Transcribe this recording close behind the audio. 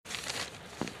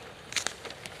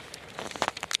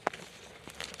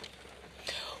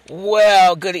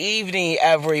Well, good evening,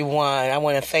 everyone. I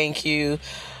want to thank you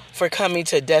for coming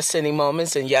to Destiny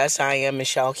Moments. And yes, I am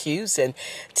Michelle Hughes. And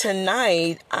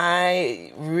tonight,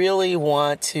 I really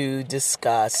want to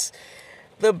discuss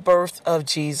the birth of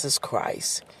Jesus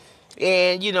Christ.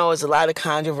 And, there's a lot of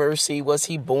controversy. Was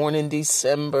he born in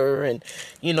December? And,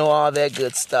 all that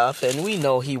good stuff. And we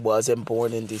know he wasn't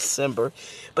born in December.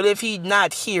 But if he's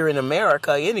not here in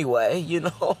America anyway,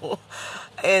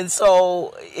 And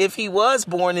so if he was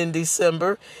born in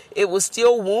December, it was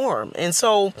still warm. And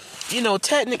so,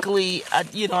 technically,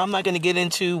 I'm not going to get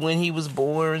into when he was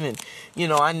born. And,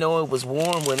 I know it was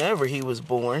warm whenever he was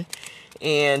born.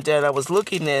 And I was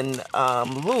looking in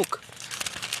Luke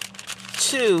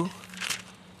 2,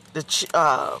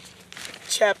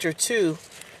 chapter 2,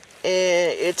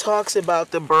 and it talks about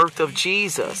the birth of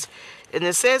Jesus. And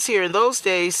it says here, in those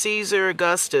days, Caesar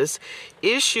Augustus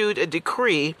issued a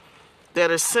decree that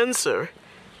a census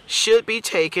should be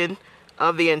taken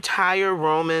of the entire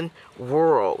Roman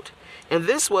world. And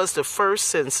this was the first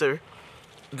census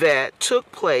that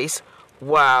took place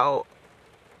while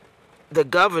the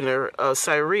governor of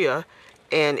Syria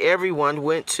and everyone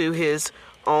went to his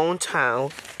own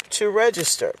town to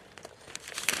register.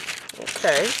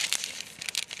 Okay.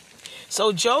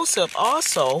 So Joseph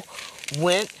also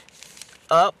went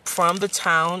up from the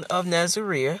town of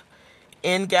Nazareth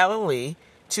in Galilee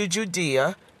to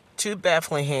Judea, to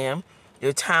Bethlehem,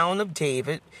 the town of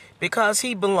David, because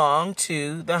he belonged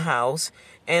to the house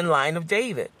and line of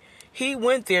David. He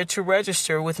went there to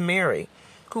register with Mary,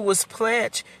 who was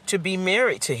pledged to be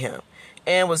married to him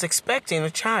and was expecting a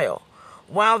child.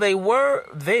 While they were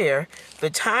there, the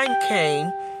time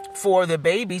came for the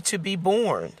baby to be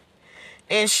born.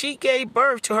 And she gave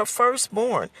birth to her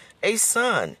firstborn, a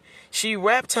son. She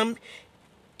wrapped him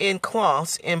in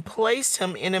cloths and placed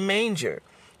him in a manger,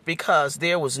 because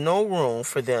there was no room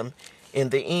for them in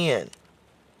the inn.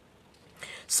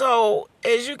 So,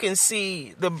 as you can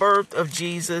see, the birth of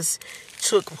Jesus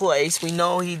took place. We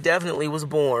know he definitely was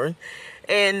born.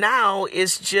 And now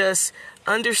it's just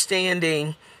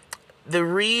understanding the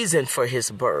reason for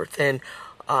his birth and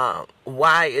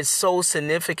why it's so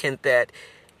significant that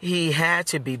he had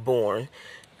to be born.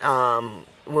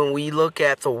 When we look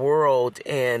at the world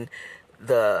and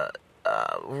the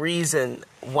reason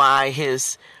why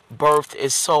his birth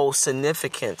is so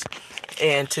significant.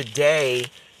 And today,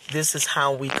 this is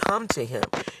how we come to him,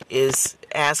 is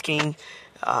asking,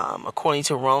 according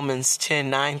to Romans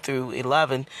 10:9 through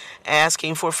 11,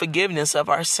 asking for forgiveness of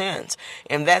our sins.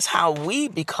 And that's how we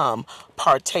become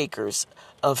partakers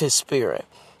of his spirit.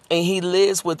 And he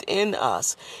lives within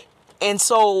us. And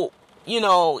so,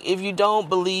 if you don't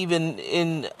believe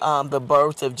in the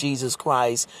birth of Jesus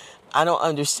Christ, I don't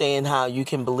understand how you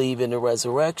can believe in the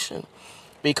resurrection.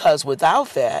 Because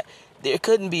without that, there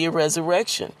couldn't be a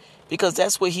resurrection. Because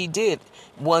that's what he did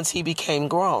once he became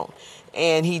grown.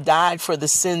 And he died for the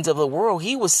sins of the world.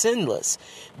 He was sinless,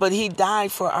 but he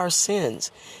died for our sins.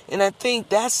 And I think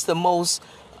that's the most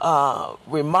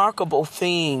remarkable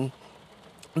thing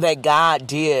that God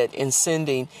did in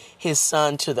sending his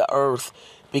son to the earth,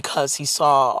 because he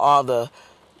saw all the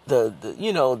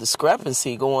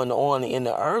discrepancy going on in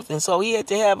the earth. And so he had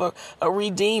to have a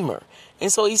redeemer.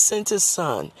 And so he sent his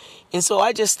son. And so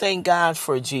I just thank God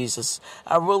for Jesus.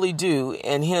 I really do.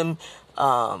 And him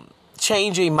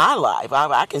changing my life.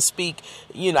 I can speak,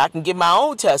 I can give my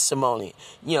own testimony,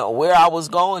 where I was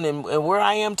going and where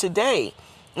I am today.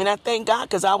 And I thank God,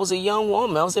 because I was a young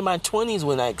woman. I was in my 20s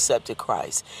when I accepted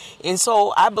Christ. And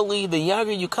so I believe the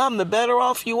younger you come, the better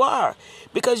off you are,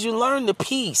 because you learn the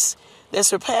peace that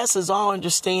surpasses all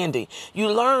understanding. You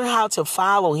learn how to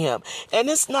follow him. And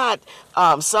it's not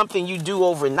something you do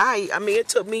overnight. I mean, it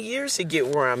took me years to get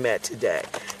where I'm at today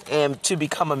and to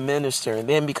become a minister and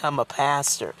then become a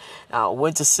pastor.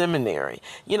 Went to seminary.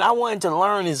 I wanted to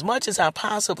learn as much as I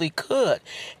possibly could.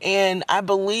 And I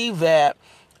believe that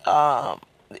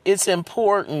it's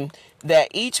important that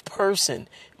each person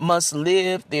must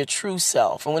live their true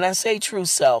self. And when I say true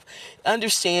self,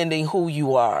 understanding who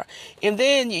you are. And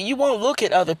then you won't look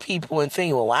at other people and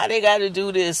think, well, why they got to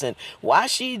do this? And why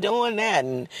she doing that?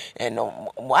 And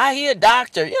why he a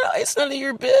doctor? It's none of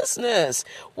your business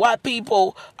why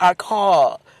people are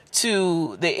called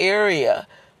to the area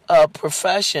of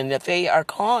profession that they are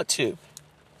called to.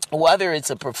 Whether it's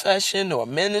a profession or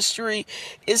ministry,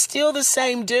 it's still the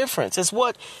same difference. It's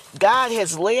what God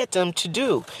has led them to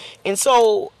do. And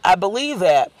so I believe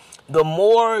that the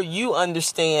more you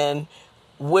understand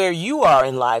where you are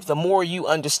in life, the more you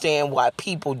understand why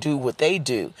people do what they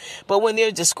do. But when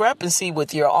there's discrepancy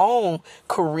with your own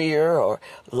career or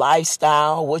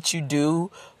lifestyle, what you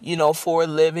do, for a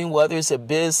living, whether it's a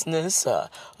business,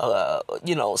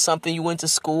 something you went to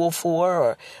school for,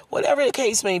 or whatever the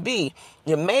case may be,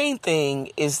 the main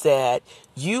thing is that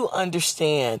you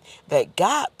understand that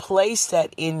God placed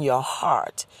that in your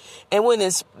heart. And when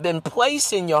it's been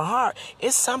placed in your heart,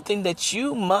 it's something that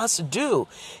you must do.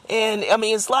 And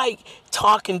it's like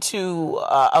talking to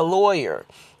a lawyer.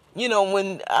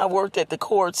 When I worked at the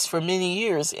courts for many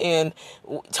years and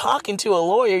talking to a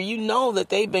lawyer, that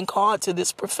they've been called to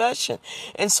this profession.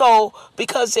 And so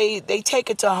because they take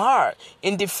it to heart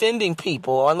in defending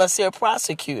people, unless they're a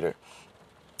prosecutor.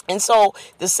 And so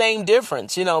the same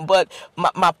difference, but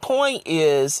my point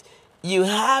is you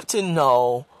have to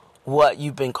know what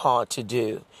you've been called to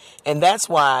do. And that's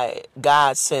why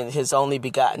God sent his only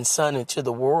begotten son into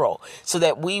the world, so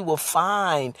that we will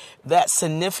find that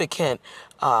significant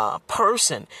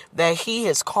person that he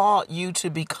has called you to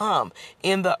become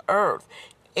in the earth.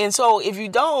 And so if you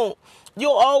don't,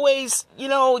 you'll always,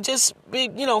 just be,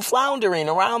 floundering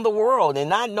around the world and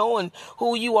not knowing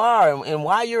who you are and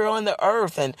why you're on the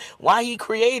earth and why he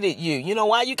created you,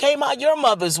 why you came out your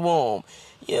mother's womb,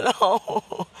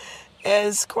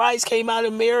 as Christ came out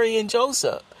of Mary and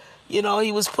Joseph.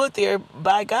 He was put there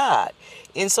by God.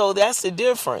 And so that's the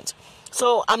difference.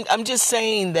 So I'm just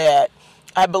saying that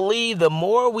I believe the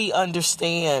more we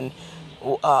understand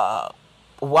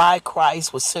why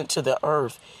Christ was sent to the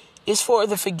earth, is for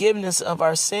the forgiveness of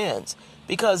our sins.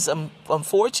 Because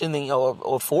unfortunately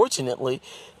or fortunately,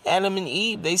 Adam and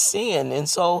Eve, they sinned. And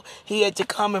so he had to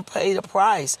come and pay the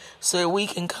price so that we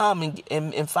can come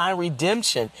and find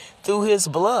redemption through his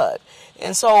blood.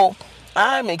 And so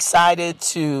I'm excited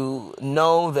to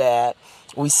know that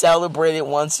we celebrate it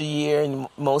once a year, and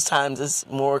most times it's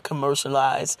more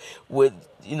commercialized with,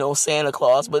 Santa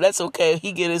Claus, but that's okay.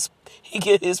 He get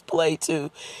his play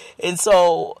too. And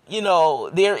so,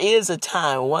 there is a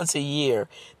time once a year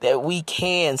that we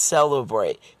can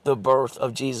celebrate the birth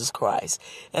of Jesus Christ.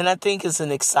 And I think it's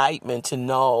an excitement to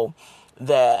know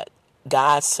that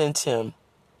God sent him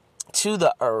to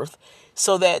the earth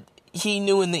so that he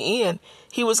knew in the end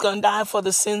he was going to die for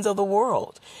the sins of the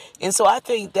world. And so I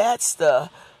think that's the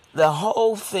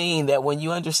whole thing, that when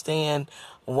you understand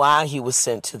why he was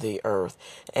sent to the earth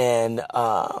and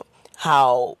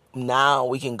how now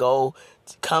we can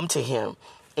come to him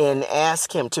and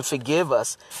ask him to forgive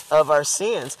us of our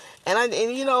sins. And I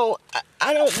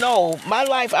don't know, my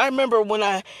life, I remember when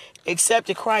I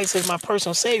accepted Christ as my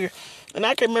personal savior, and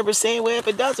I can remember saying, well, if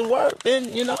it doesn't work,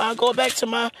 then, I'll go back to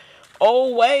my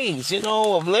old ways,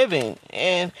 of living.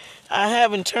 And I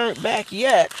haven't turned back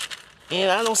yet.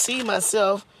 And I don't see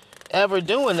myself ever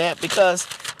doing that, because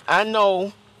I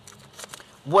know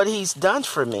what he's done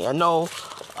for me. I know,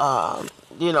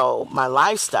 my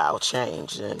lifestyle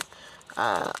changed, and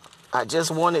I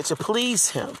just wanted to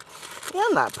please him. Yeah,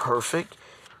 I'm not perfect,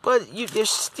 but there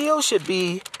still should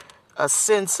be a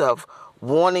sense of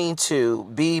wanting to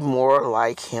be more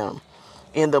like him.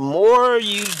 And the more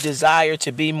you desire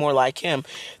to be more like him,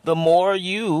 the more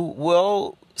you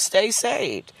will stay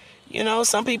saved.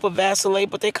 Some people vacillate,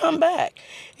 but they come back.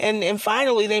 And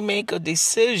finally, they make a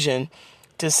decision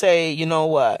to say, you know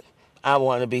what? I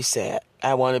want to be saved.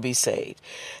 I want to be saved.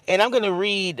 And I'm going to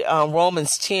read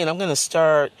Romans 10. I'm going to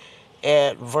start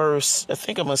at verse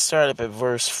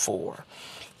 4.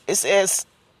 It says,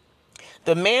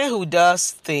 the man who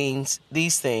does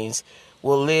these things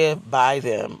will live by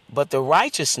them. But the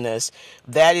righteousness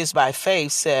that is by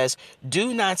faith says,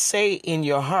 do not say in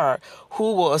your heart,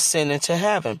 who will ascend into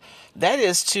heaven? That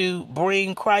is to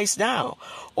bring Christ down.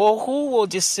 Or who will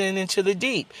descend into the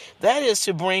deep? That is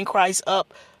to bring Christ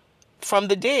up from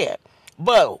the dead.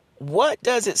 But what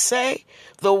does it say?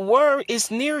 The word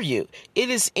is near you. It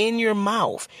is in your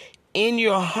mouth, in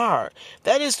your heart.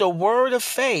 That is the word of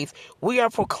faith we are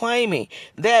proclaiming,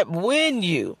 that when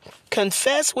you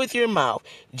confess with your mouth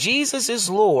Jesus is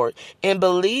Lord and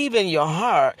believe in your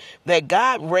heart that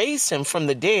God raised him from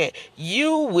the dead,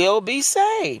 you will be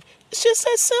saved. It's just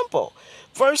that simple.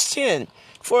 Verse 10,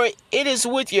 for it is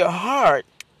with your heart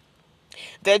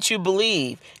that you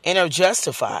believe and are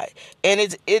justified,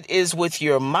 and it is with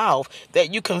your mouth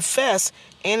that you confess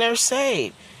and are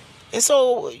saved. And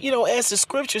so, as the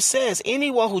scripture says,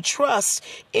 anyone who trusts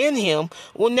in him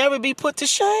will never be put to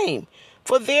shame.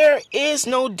 For there is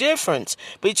no difference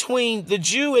between the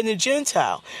Jew and the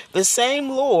Gentile. The same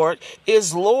Lord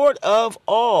is Lord of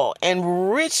all,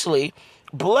 and richly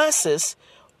blesses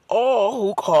all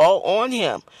who call on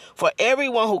him. For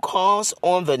everyone who calls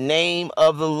on the name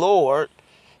of the Lord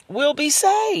will be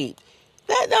saved.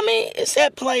 It's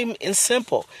that plain and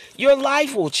simple. Your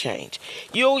life will change.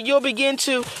 You'll begin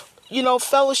to,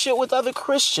 fellowship with other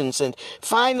Christians and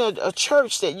find a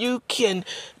church that you can,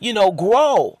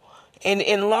 grow and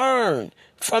learn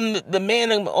from the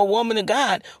man or woman of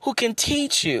God who can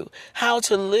teach you how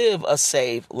to live a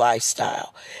saved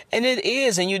lifestyle. And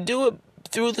and you do it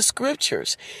through the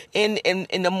scriptures. And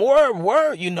the more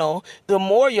word the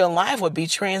more your life would be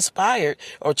transpired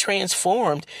or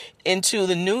transformed into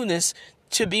the newness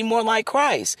to be more like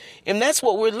Christ. And that's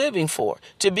what we're living for,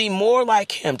 to be more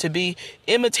like him, to be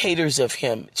imitators of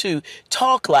him, to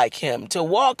talk like him, to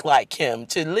walk like him,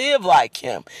 to live like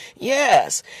him.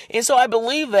 Yes. And so I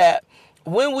believe that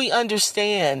when we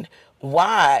understand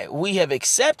why we have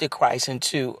accepted Christ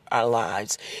into our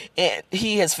lives and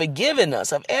he has forgiven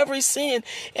us of every sin.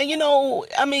 And,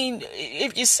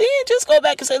 if you sin, just go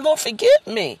back and say, Lord, forgive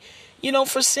me,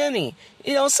 for sinning.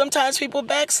 Sometimes people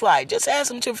backslide. Just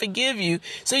ask him to forgive you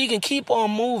so you can keep on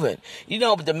moving.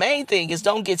 But the main thing is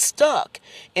don't get stuck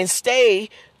and stay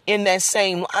in that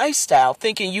same lifestyle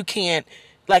thinking you can't,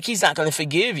 like he's not going to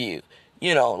forgive you,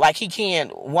 like he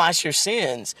can't wash your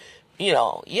sins.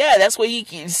 That's why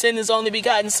he sent his only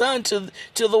begotten son to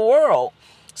the world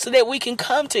so that we can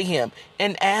come to him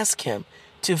and ask him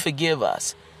to forgive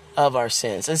us of our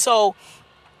sins. And so,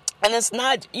 and it's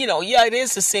not, it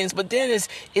is the sins, but then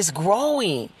it's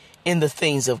growing in the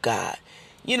things of God.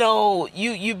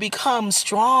 You become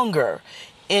stronger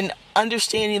in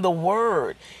understanding the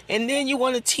word. And then you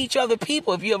want to teach other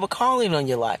people if you have a calling on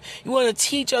your life. You want to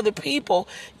teach other people,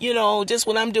 just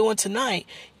what I'm doing tonight,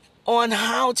 on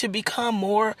how to become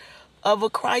more of a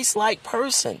Christ-like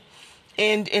person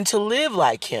and to live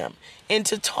like him and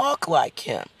to talk like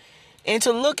him. And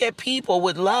to look at people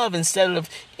with love instead of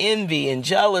envy and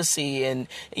jealousy and,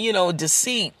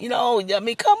 deceit. Come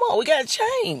on, we got to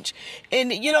change.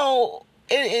 And,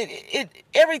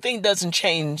 everything doesn't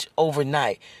change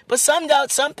overnight. But some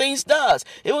things does.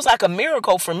 It was like a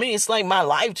miracle for me. It's like my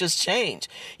life just changed.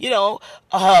 Like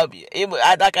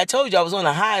I told you, I was on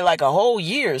a high like a whole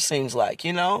year, it seems like,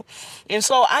 And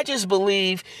so I just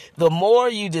believe the more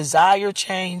you desire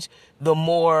change, the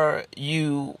more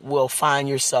you will find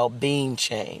yourself being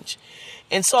changed.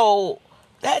 And so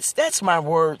that's my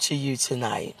word to you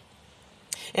tonight.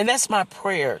 And that's my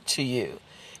prayer to you,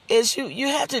 is you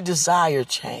have to desire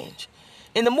change.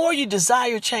 And the more you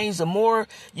desire change, the more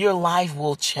your life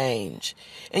will change.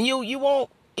 And you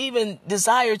won't even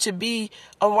desire to be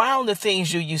around the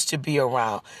things you used to be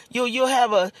around. You'll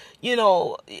have a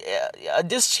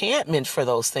disenchantment for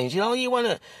those things. You don't want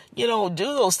to, do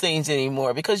those things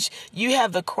anymore because you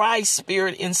have the Christ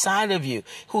spirit inside of you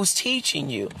who's teaching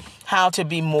you how to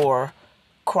be more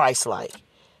Christ-like.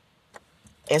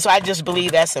 And so I just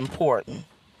believe that's important.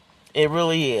 It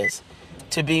really is.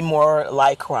 To be more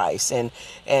like Christ and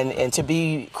to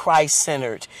be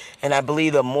Christ-centered. And I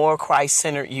believe the more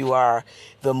Christ-centered you are,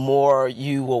 the more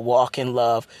you will walk in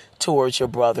love towards your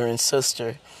brother and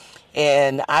sister.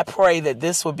 And I pray that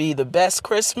this will be the best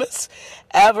Christmas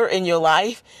ever in your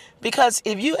life. Because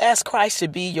if you ask Christ to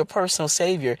be your personal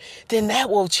savior, then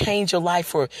that will change your life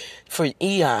for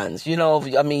eons,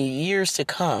 years to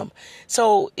come.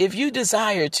 So if you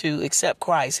desire to accept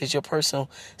Christ as your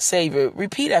personal savior,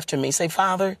 repeat after me. Say,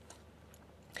 Father,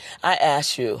 I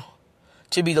ask you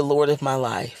to be the Lord of my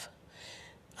life.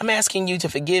 I'm asking you to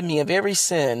forgive me of every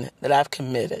sin that I've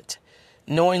committed,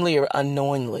 knowingly or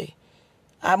unknowingly.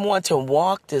 I want to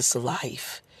walk this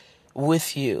life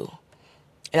with you.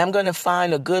 And I'm going to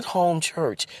find a good home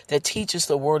church that teaches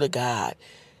the word of God,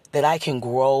 that I can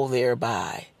grow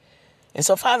thereby. And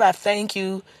so, Father, I thank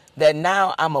you that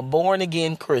now I'm a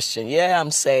born-again Christian. Yeah,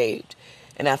 I'm saved.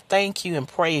 And I thank you and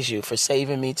praise you for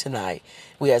saving me tonight.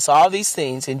 We ask all these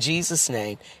things in Jesus'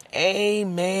 name.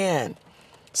 Amen.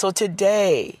 So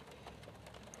today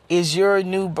is your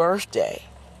new birthday.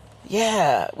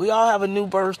 Yeah, we all have a new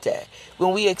birthday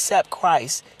when we accept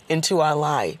Christ into our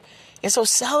life. And so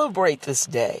celebrate this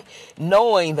day,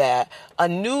 knowing that a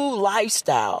new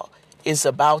lifestyle is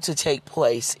about to take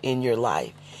place in your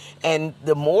life. And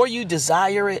the more you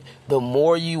desire it, the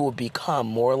more you will become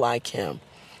more like him.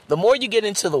 The more you get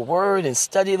into the word and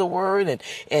study the word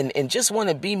and just want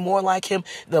to be more like him,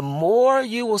 the more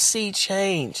you will see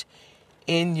change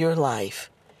in your life.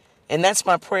 And that's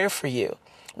my prayer for you.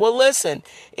 Well, listen,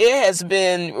 it has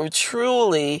been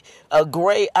truly a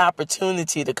great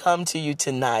opportunity to come to you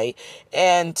tonight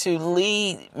and to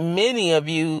lead many of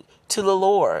you to the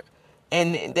Lord,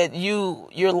 and that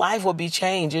your life will be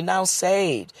changed. You're now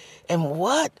saved. And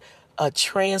what a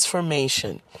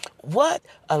transformation. What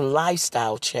a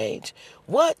lifestyle change.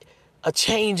 What a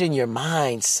change in your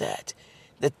mindset.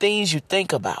 the things you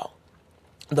think about,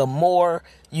 the more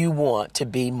you want to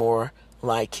be more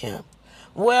like him.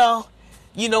 Well,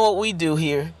 you know what we do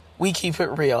here? We keep it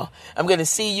real. I'm going to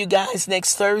see you guys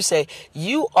next Thursday.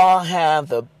 You all have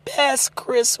the best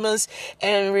Christmas.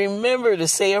 And remember to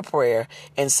say a prayer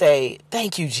and say,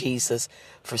 thank you, Jesus,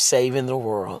 for saving the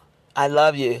world. I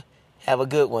love you. Have a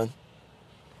good one.